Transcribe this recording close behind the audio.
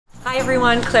Hi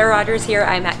everyone, Claire Rogers here.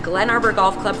 I'm at Glen Arbor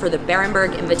Golf Club for the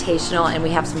Barenberg Invitational, and we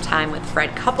have some time with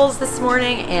Fred Couples this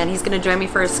morning, and he's gonna join me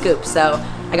for a scoop. So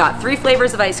I got 3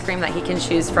 flavors of ice cream that he can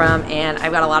choose from, and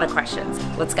I've got a lot of questions.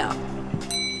 Let's go.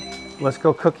 Let's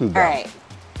go cookie dough. All right.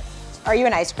 Are you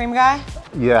an ice cream guy?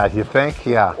 Yeah, you think?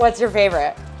 Yeah. What's your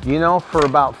favorite? You know, for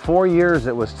about 4 years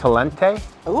it was Talente.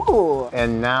 Ooh.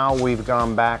 And now we've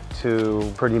gone back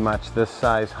to pretty much this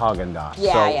size Haagen-Dazs.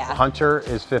 Yeah, so yeah. Hunter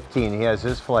is 15, he has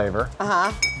his flavor.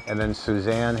 Uh-huh. And then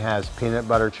Suzanne has peanut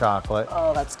butter chocolate.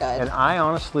 Oh, that's good. And I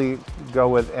honestly go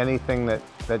with anything that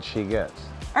she gets.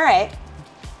 All right.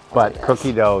 But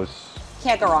cookie doughs,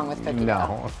 Can't go wrong with cookie dough.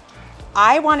 no.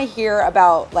 I want to hear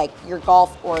about like your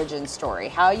golf origin story,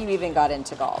 how you even got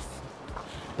into golf.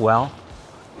 Well,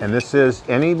 and this is,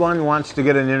 anyone wants to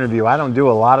get an interview. I don't do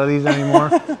a lot of these anymore,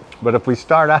 but if we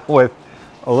start out with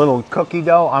a little cookie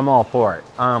dough, I'm all for it.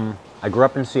 I grew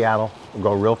up in Seattle, we'll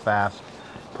go real fast,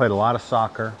 played a lot of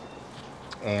soccer,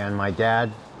 and my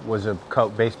dad was a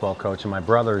baseball coach, and my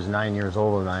brother is 9 years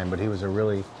older than I am, but he was a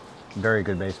really very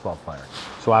good baseball player.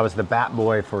 So I was the bat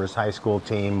boy for his high school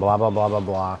team, blah, blah, blah, blah,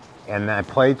 blah. And I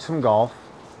played some golf.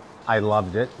 I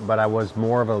loved it, but I was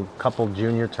more of a couple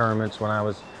junior tournaments when I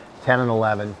was 10 and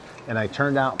 11, and I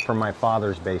turned out for my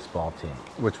father's baseball team,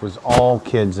 which was all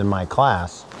kids in my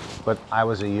class, but I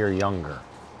was a year younger,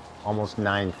 almost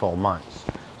 9 full months.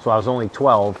 So I was only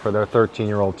 12 for their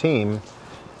 13-year-old team,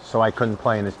 so I couldn't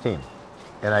play in his team.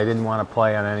 And I didn't want to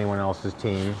play on anyone else's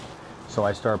team, so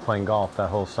I started playing golf that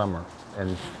whole summer.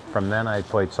 And from then I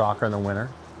played soccer in the winter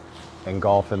and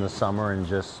golf in the summer, and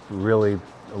just really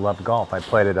loved golf. I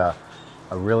played at a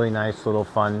really nice little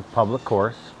fun public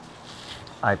course.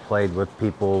 I played with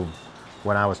people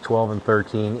when I was 12 and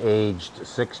 13, aged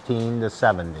 16 to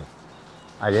 70.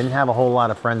 I didn't have a whole lot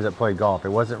of friends that played golf. It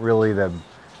wasn't really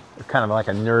kind of like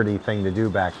a nerdy thing to do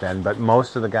back then, but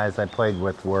most of the guys I played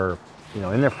with were, you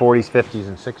know, in their 40s, 50s,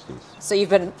 and 60s. So you've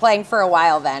been playing for a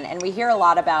while then, and we hear a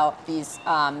lot about these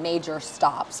major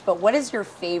stops, but what is your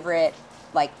favorite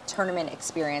like tournament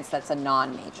experience that's a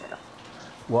non-major?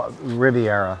 Well,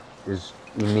 Riviera is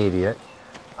immediate.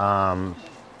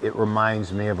 It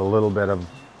reminds me of a little bit of,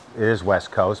 it is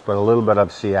West Coast, but a little bit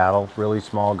of Seattle, really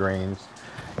small greens.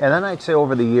 And then I'd say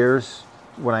over the years,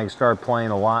 when I started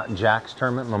playing a lot, Jack's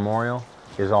Tournament Memorial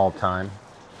is all time.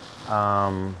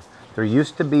 There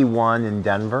used to be one in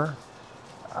Denver.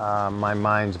 My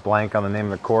mind's blank on the name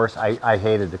of the course. I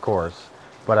hated the course,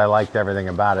 but I liked everything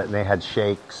about it. And they had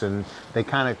shakes, and they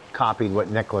kind of copied what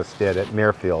Nicklaus did at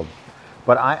Muirfield.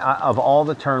 But of all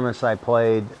the tournaments I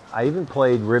played, I even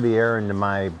played Riviera into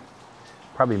my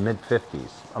probably mid-50s.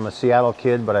 I'm a Seattle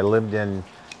kid, but I lived in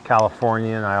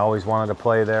California, and I always wanted to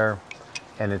play there.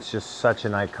 And it's just such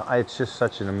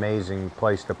an amazing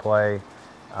place to play.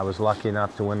 I was lucky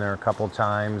enough to win there a couple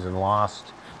times and lost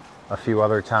a few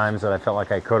other times that I felt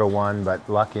like I could have won, but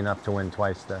lucky enough to win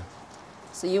twice there.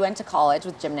 So you went to college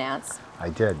with Jim Nantz. I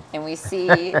did. And we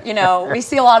see, you know, we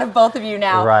see a lot of both of you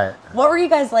now. Right. What were you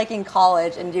guys like in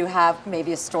college, and do you have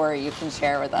maybe a story you can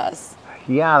share with us?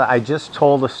 Yeah, I just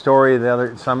told a story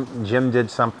Jim did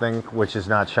something which is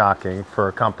not shocking for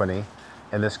a company,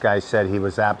 and this guy said he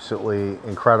was absolutely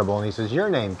incredible, and he says, your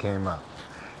name came up.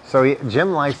 So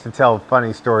Jim likes to tell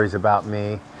funny stories about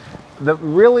me.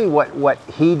 Really what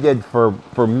he did for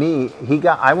me,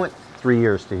 I went 3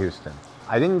 years to Houston.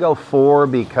 I didn't go 4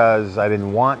 because I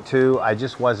didn't want to. I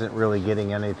just wasn't really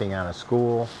getting anything out of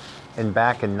school. And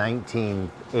back in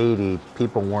 1980,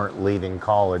 people weren't leaving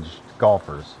college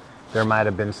golfers. There might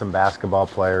have been some basketball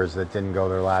players that didn't go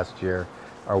their last year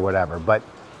or whatever. But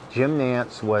Jim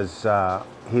Nantz was,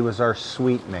 he was our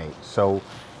suite mate. So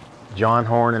John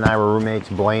Horn and I were roommates,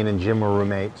 Blaine and Jim were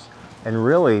roommates. And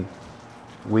really,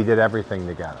 we did everything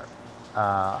together.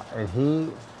 And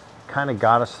he kind of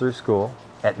got us through school.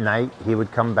 At night, he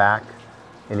would come back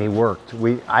and he worked.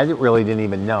 I really didn't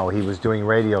even know. He was doing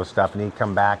radio stuff, and he'd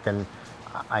come back, and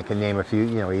I can name a few.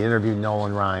 You know, he interviewed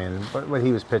Nolan Ryan, but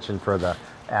he was pitching for the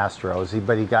Astros.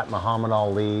 But he got Muhammad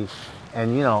Ali,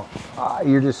 and you know,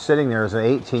 you're just sitting there as an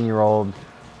 18-year-old,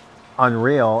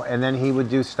 unreal. And then he would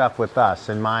do stuff with us,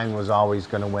 and mine was always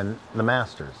going to win the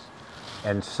Masters.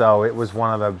 And so it was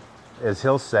one of the, as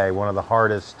he'll say, one of the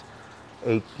hardest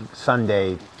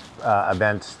Sunday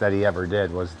events that he ever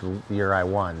did was the year I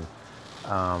won.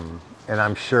 And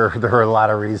I'm sure there are a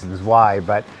lot of reasons why,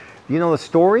 but you know, the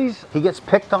stories, he gets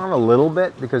picked on a little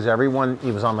bit because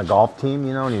he was on the golf team,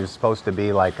 you know, and he was supposed to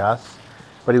be like us,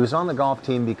 but he was on the golf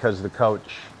team because the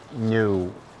coach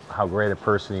knew how great a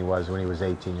person he was when he was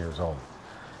 18 years old.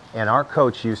 And our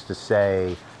coach used to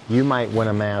say, you might win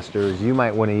a Masters, you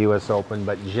might win a US Open,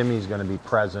 but Jimmy's going to be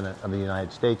president of the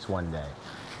United States one day.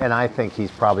 And I think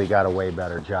he's probably got a way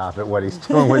better job at what he's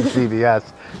doing with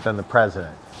CBS than the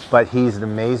president. But he's an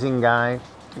amazing guy.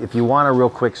 If you want a real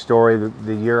quick story,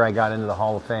 the year I got into the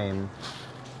Hall of Fame,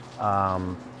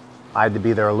 I had to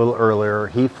be there a little earlier.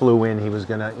 He flew in. He was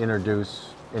going to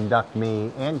induct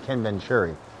me and Ken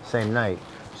Venturi same night.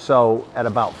 So at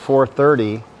about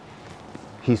 4:30,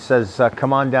 he says,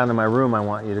 "Come on down to my room. I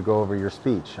want you to go over your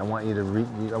speech. I want you to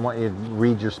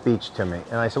read your speech to me."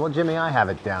 And I said, "Well, Jimmy, I have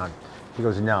it down." He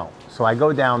goes, "No." So I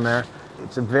go down there.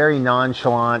 It's a very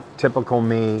nonchalant, typical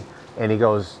me. And he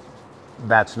goes,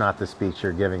 "That's not the speech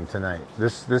you're giving tonight.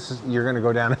 This is, you're going to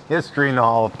go down in history in the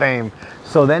Hall of Fame."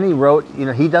 So then he wrote,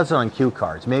 he does it on cue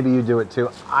cards. Maybe you do it too.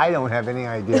 I don't have any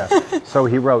idea. So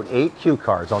he wrote 8 cue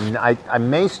cards. I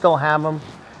may still have them.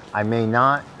 I may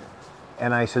not.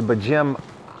 And I said, "But Jim,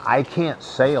 I can't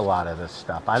say a lot of this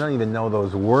stuff. I don't even know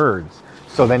those words."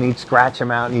 So then he'd scratch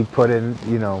them out and he'd put in,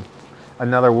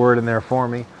 another word in there for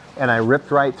me. And I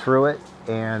ripped right through it.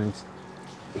 And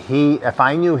if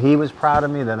I knew he was proud of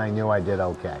me, then I knew I did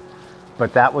okay.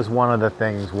 But that was one of the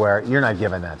things where you're not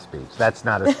giving that speech. That's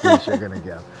not a speech you're going to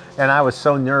give. And I was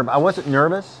so nervous. I wasn't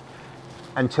nervous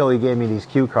until he gave me these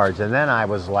cue cards. And then I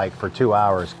was like, for 2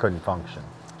 hours, couldn't function.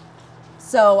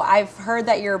 So I've heard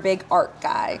that you're a big art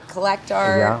guy, collect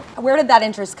art. Yeah. Where did that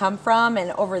interest come from?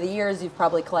 And over the years, you've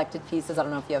probably collected pieces. I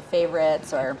don't know if you have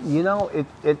favorites or...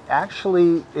 It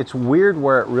actually, it's weird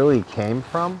where it really came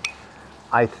from.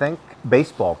 I think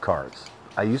baseball cards.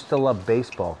 I used to love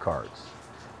baseball cards.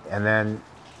 And then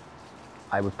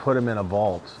I would put them in a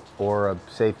vault or a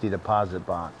safety deposit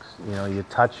box. You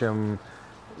touch them,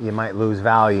 you might lose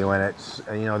value in it.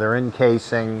 They're in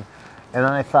casing. And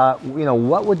then I thought,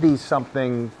 what would be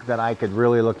something that I could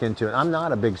really look into? And I'm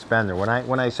not a big spender.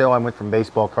 When I say, I went from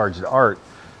baseball cards to art,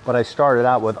 but I started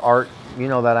out with art,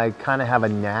 that I kind of have a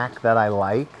knack that I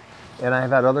like. And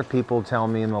I've had other people tell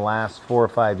me in the last 4 or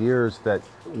 5 years that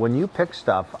when you pick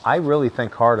stuff, I really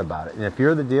think hard about it. And if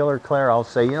you're the dealer, Claire, I'll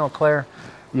say, Claire,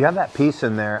 you have that piece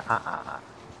in there. I'm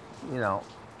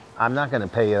not going to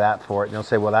pay you that for it. And they'll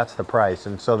say, well, that's the price.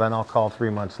 And so then I'll call 3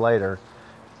 months later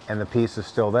and the piece is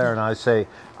still there. And I say,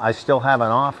 I still have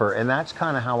an offer. And that's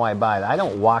kind of how I buy it. I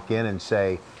don't walk in and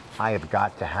say, I have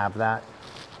got to have that.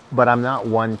 But I'm not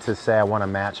one to say I want to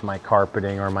match my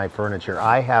carpeting or my furniture.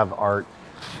 I have art.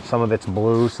 Some of it's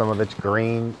blue, some of it's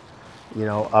green,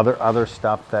 other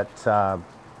stuff that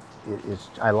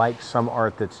I like some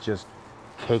art that's just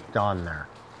caked on there.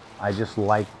 I just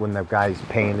like when the guy's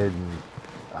painted and,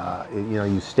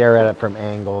 you stare at it from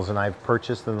angles. And I've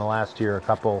purchased in the last year a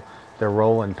couple, they're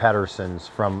Roland Pedersens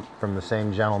from the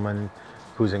same gentleman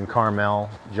who's in Carmel,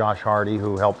 Josh Hardy,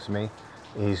 who helps me.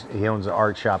 He owns an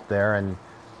art shop there. And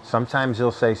sometimes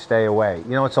he'll say, stay away.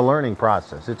 It's a learning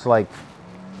process. It's like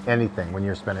anything when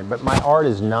you're spending, but my art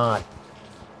is not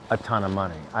a ton of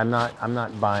money. I'm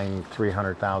not buying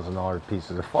 $300,000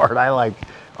 pieces of art. I like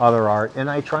other art, and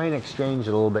I try and exchange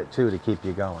it a little bit too to keep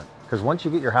you going. Because once you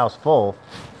get your house full,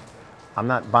 I'm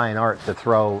not buying art to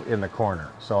throw in the corner.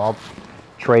 So I'll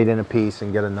trade in a piece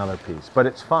and get another piece. But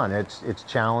it's fun. It's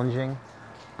challenging.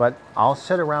 But I'll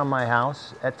sit around my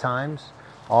house at times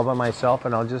all by myself,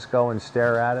 and I'll just go and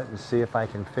stare at it and see if I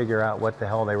can figure out what the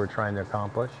hell they were trying to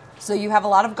accomplish. So you have a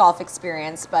lot of golf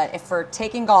experience, but if we're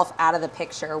taking golf out of the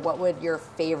picture, what would your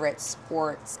favorite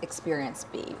sports experience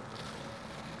be?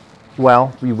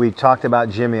 Well, we talked about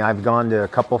Jimmy. I've gone to a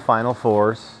couple Final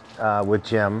Fours with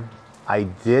Jim. I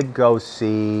did go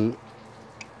see,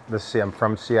 I'm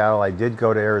from Seattle. I did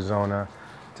go to Arizona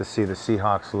to see the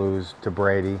Seahawks lose to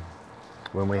Brady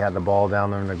when we had the ball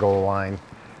down there in the goal line.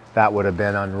 That would have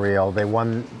been unreal. They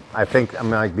won, I think, I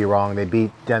might be wrong, they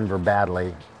beat Denver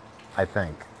badly, I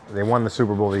think. They won the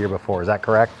Super Bowl the year before, is that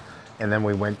correct? And then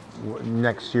we went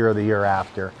next year or the year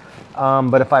after.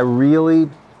 But if I really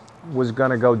was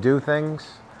gonna go do things,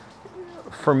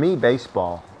 for me,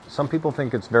 baseball. Some people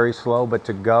think it's very slow, but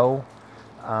to go,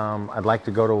 I'd like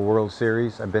to go to a World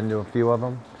Series. I've been to a few of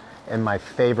them. And my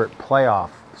favorite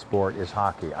playoff sport is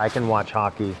hockey. I can watch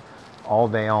hockey all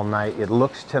day, all night. It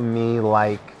looks to me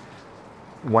like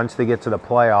once they get to the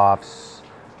playoffs,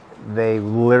 they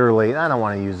literally, I don't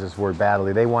want to use this word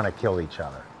badly, they want to kill each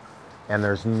other. And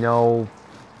there's no,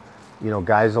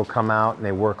 guys will come out and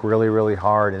they work really, really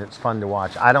hard and it's fun to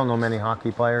watch. I don't know many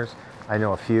hockey players. I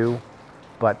know a few,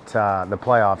 but the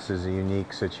playoffs is a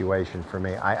unique situation for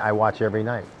me. I watch every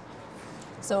night.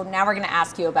 So now we're going to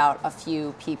ask you about a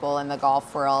few people in the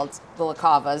golf world. The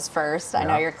LaCavas first. I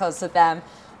know you're close with them.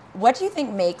 What do you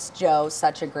think makes Joe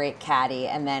such a great caddy,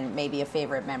 and then maybe a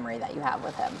favorite memory that you have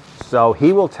with him? So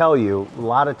he will tell you, a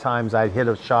lot of times I'd hit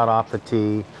a shot off the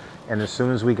tee, and as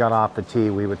soon as we got off the tee,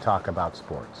 we would talk about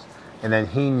sports. And then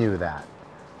he knew that.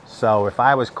 So if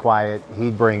I was quiet,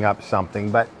 he'd bring up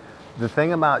something. But the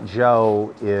thing about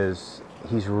Joe is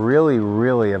he's really,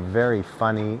 really a very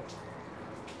funny,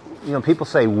 you know, people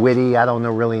say witty. I don't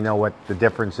really know what the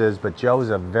difference is, but Joe's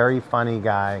a very funny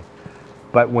guy.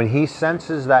 But when he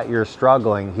senses that you're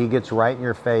struggling, he gets right in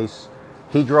your face.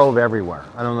 He drove everywhere.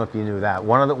 I don't know if you knew that.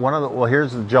 Well,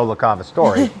 here's the Joe LaCava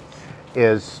story.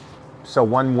 So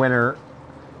one winter,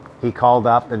 he called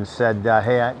up and said,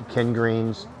 hey, Ken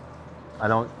Green's,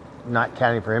 not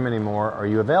caddying for him anymore. Are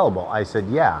you available? I said,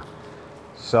 yeah.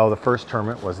 So the first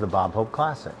tournament was the Bob Hope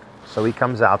Classic. So he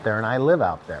comes out there and I live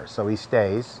out there. So he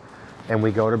stays and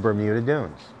we go to Bermuda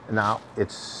Dunes. Now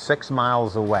it's 6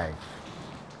 miles away.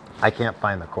 I can't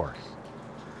find the course.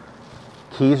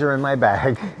 Keys are in my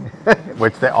bag,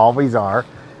 which they always are.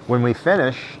 When we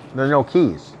finish, there are no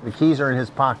keys. The keys are in his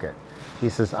pocket. He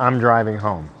says, I'm driving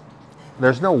home.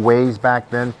 There's no Waze back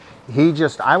then.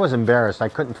 I was embarrassed. I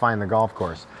couldn't find the golf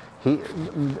course.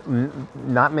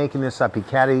 Not making this up, he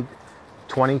caddied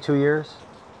 22 years.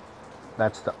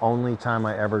 That's the only time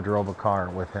I ever drove a car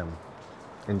with him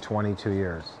in 22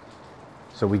 years.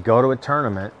 So we go to a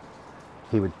tournament.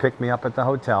 He would pick me up at the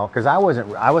hotel because I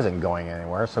wasn't going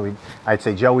anywhere. So I'd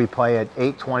say, Joe, we play at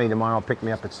 8:20 tomorrow. Pick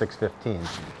me up at 6:15.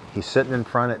 He's sitting in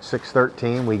front at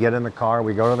 6:13. We get in the car.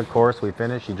 We go to the course. We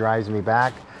finish. He drives me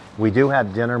back. We do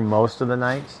have dinner most of the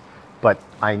nights, but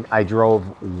I drove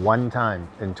one time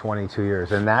in 22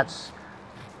 years, and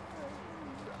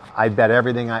I bet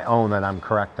everything I own that I'm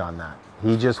correct on that.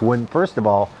 He just wouldn't. First of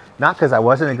all, not because I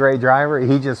wasn't a great driver.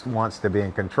 He just wants to be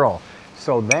in control.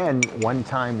 So then, one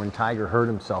time when Tiger hurt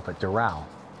himself at Doral,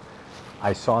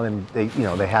 I saw them, they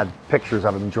had pictures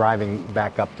of him driving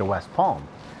back up to West Palm.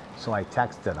 So I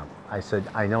texted him. I said,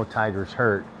 I know Tiger's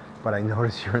hurt, but I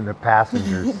noticed you're in the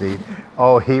passenger seat.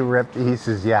 Oh, he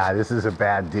says, yeah, this is a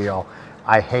bad deal.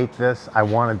 I hate this. I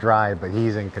want to drive, but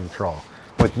he's in control.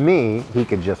 With me, he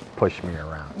could just push me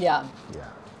around. Yeah.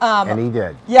 Yeah. And he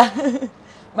did. Yeah.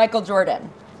 Michael Jordan.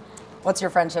 What's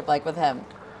your friendship like with him?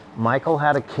 Michael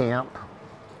had a camp.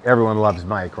 Everyone loves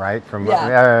Mike, right?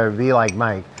 Be like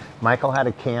Mike. Michael had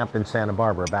a camp in Santa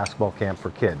Barbara, a basketball camp for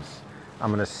kids.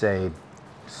 I'm going to say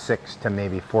 6 to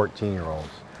maybe 14-year-olds.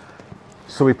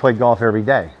 So we played golf every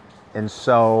day. And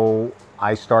so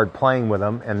I started playing with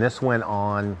him, and this went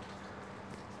on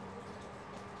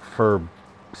for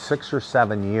 6 or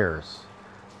 7 years.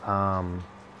 And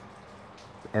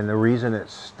the reason it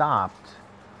stopped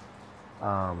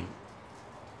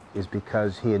is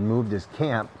because he had moved his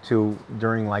camp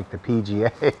during like the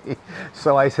PGA.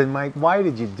 So I said, Mike, why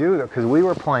did you do that? Because we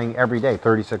were playing every day,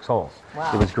 36 holes.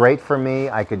 Wow. It was great for me.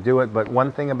 I could do it. But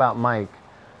one thing about Mike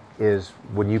is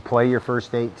when you play your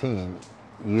first 18,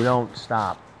 you don't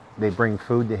stop. They bring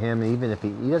food to him. Even if he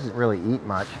doesn't really eat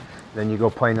much, then you go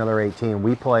play another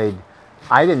 18.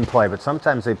 I didn't play, but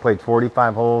sometimes they played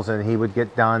 45 holes and he would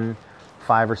get done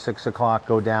 5 or 6 o'clock,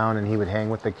 go down, and he would hang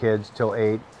with the kids till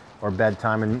 8 or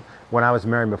bedtime. And when I was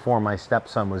married before, my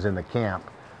stepson was in the camp,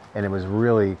 and it was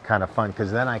really kind of fun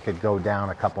because then I could go down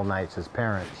a couple nights as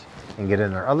parents and get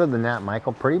in there. Other than that,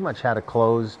 Michael pretty much had a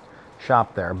closed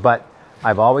shop there. But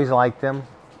I've always liked him.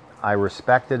 I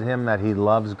respected him that he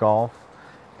loves golf.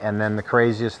 And then the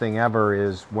craziest thing ever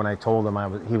is when I told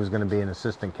him he was going to be an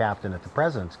assistant captain at the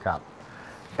President's Cup.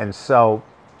 And so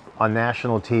on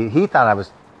national TV, he thought I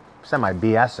was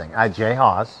semi-BSing. I had Jay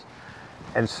Haas.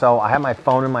 And so I had my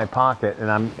phone in my pocket,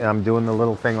 and I'm doing the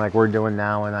little thing like we're doing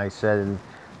now. And I said, and,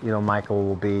 Michael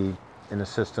will be an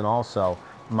assistant also.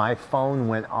 My phone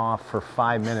went off for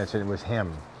 5 minutes, and it was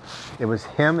him. It was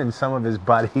him and some of his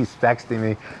buddies texting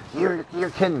me.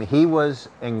 You're kidding me. He was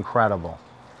incredible.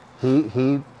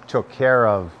 He took care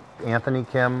of Anthony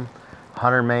Kim,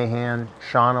 Hunter Mahan,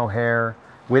 Sean O'Hare.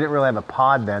 We didn't really have a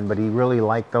pod then, but he really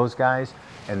liked those guys,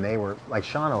 and they were like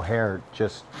Sean O'Hare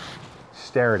just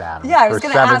stared at him. Yeah, I was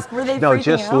going to ask, were they No, freaking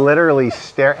just out? literally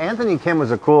stare. Anthony Kim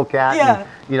was a cool cat. Yeah.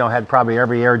 And, had probably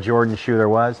every Air Jordan shoe there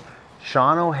was.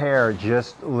 Sean O'Hare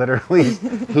just literally,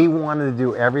 he wanted to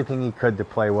do everything he could to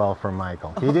play well for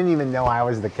Michael. He didn't even know I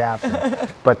was the captain.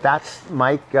 But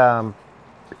Mike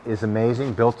is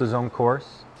amazing, built his own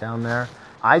course down there.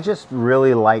 I just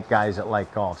really like guys that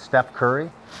like golf. Steph Curry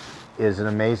is an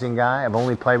amazing guy. I've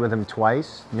only played with him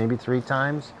twice, maybe 3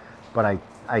 times, but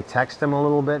I text him a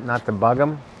little bit, not to bug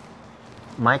him.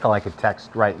 Michael, I could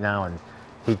text right now and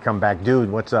he'd come back,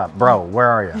 dude, what's up? Bro, where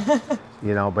are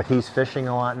you? But he's fishing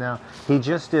a lot now. He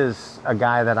just is a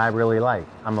guy that I really like.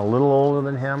 I'm a little older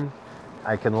than him.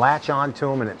 I can latch on to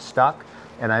him and it's stuck,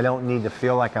 and I don't need to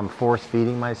feel like I'm force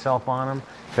feeding myself on him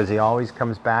because he always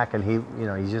comes back and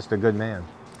he's just a good man.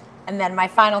 And then my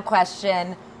final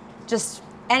question, just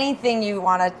anything you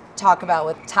want to talk about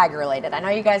with Tiger related. I know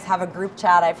you guys have a group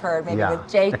chat, I've heard, maybe with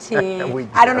JT.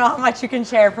 I don't know how much you can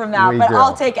share from that, but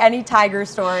I'll take any Tiger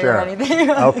story or anything.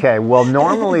 Okay, well,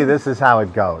 normally this is how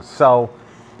it goes. So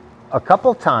a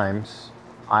couple times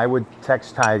I would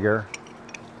text Tiger,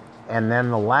 and then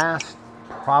the last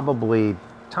probably,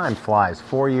 time flies,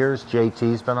 4 years,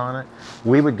 JT's been on it,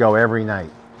 we would go every night.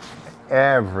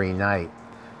 Every night.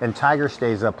 And Tiger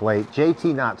stays up late.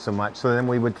 JT not so much, so then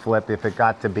we would flip. If it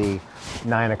got to be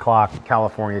 9 o'clock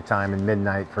California time and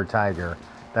midnight for Tiger,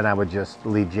 then I would just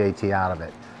leave JT out of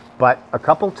it. But a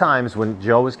couple times when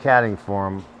Joe was caddying for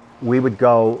him, we would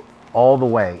go all the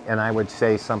way, and I would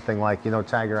say something like, you know,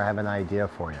 Tiger, I have an idea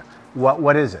for you.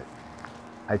 What is it?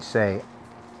 I'd say,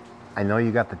 I know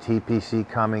you got the TPC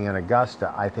coming in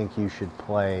Augusta. I think you should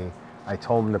play, I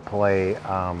told him to play,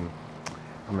 I'm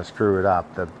gonna screw it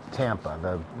up, the Tampa,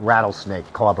 the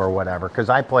Rattlesnake Club or whatever, because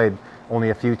I played only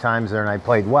a few times there and I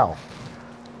played well.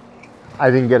 I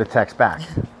didn't get a text back.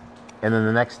 And then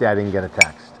the next day I didn't get a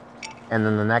text. And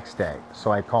then the next day,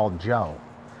 so I called Joe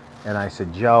and I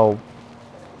said, Joe,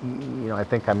 you know, I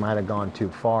think I might have gone too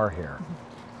far here.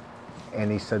 And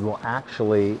he said, well,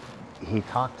 actually, he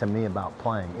talked to me about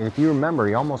playing. And if you remember,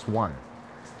 he almost won.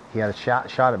 He had a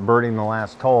shot at birding the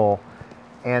last hole.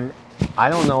 And I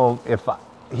don't know if,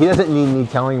 he doesn't need me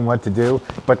telling him what to do,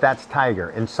 but that's Tiger.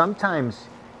 And sometimes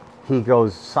he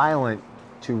goes silent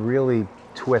to really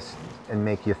twist and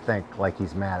make you think like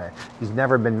he's mad at. He's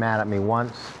never been mad at me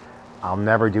once. I'll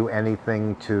never do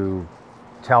anything to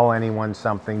tell anyone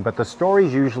something, but the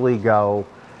stories usually go,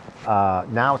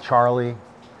 now Charlie,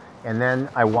 and then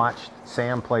I watched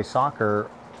Sam play soccer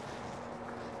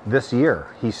this year.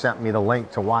 He sent me the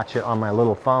link to watch it on my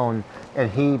little phone,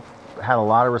 and he had a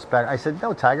lot of respect. I said,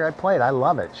 no, Tiger, I played. I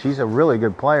love it. She's a really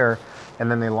good player.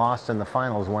 And then they lost in the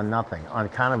finals 1-0 on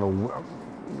kind of a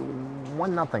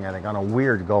 1-0, I think, on a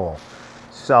weird goal.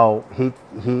 So he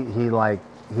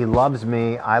loves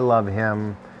me. I love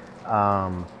him.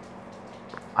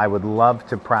 I would love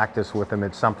to practice with him.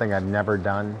 It's something I've never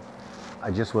done.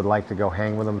 I just would like to go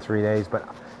hang with him 3 days. But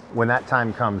when that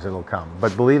time comes, it'll come.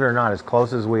 But believe it or not, as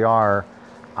close as we are,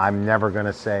 I'm never going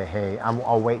to say, hey,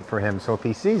 I'll wait for him. So if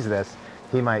he sees this,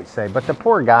 he might say, but the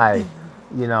poor guy,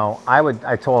 you know,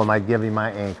 I told him I'd give him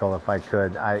my ankle if I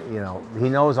could. You know, he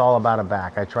knows all about a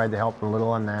back. I tried to help him a little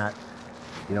on that.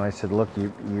 You know, I said, look, you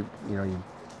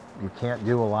can't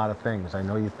do a lot of things. I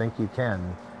know you think you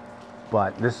can,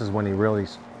 but this is when he really,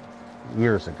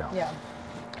 years ago. Yeah.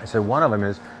 I said, one of them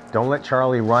is, don't let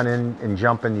Charlie run in and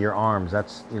jump into your arms.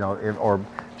 That's, you know, or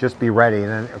just be ready. And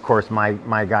then, of course,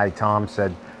 my guy Tom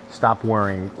said, stop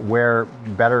worrying. Wear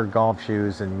better golf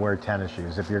shoes and wear tennis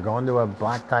shoes. If you're going to a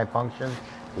black tie function,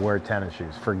 wear tennis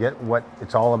shoes. Forget what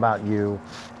it's all about you.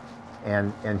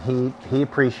 And he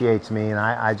appreciates me, and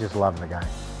I just love the guy.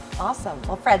 Awesome.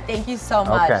 Well, Fred, thank you so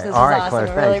much. Okay. This was all right, awesome.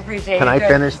 Claire, I really appreciate it. Can I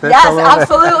finish this? Yes,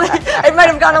 absolutely. It might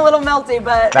have gone a little melty,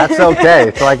 but that's okay.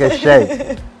 It's like a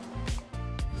shake.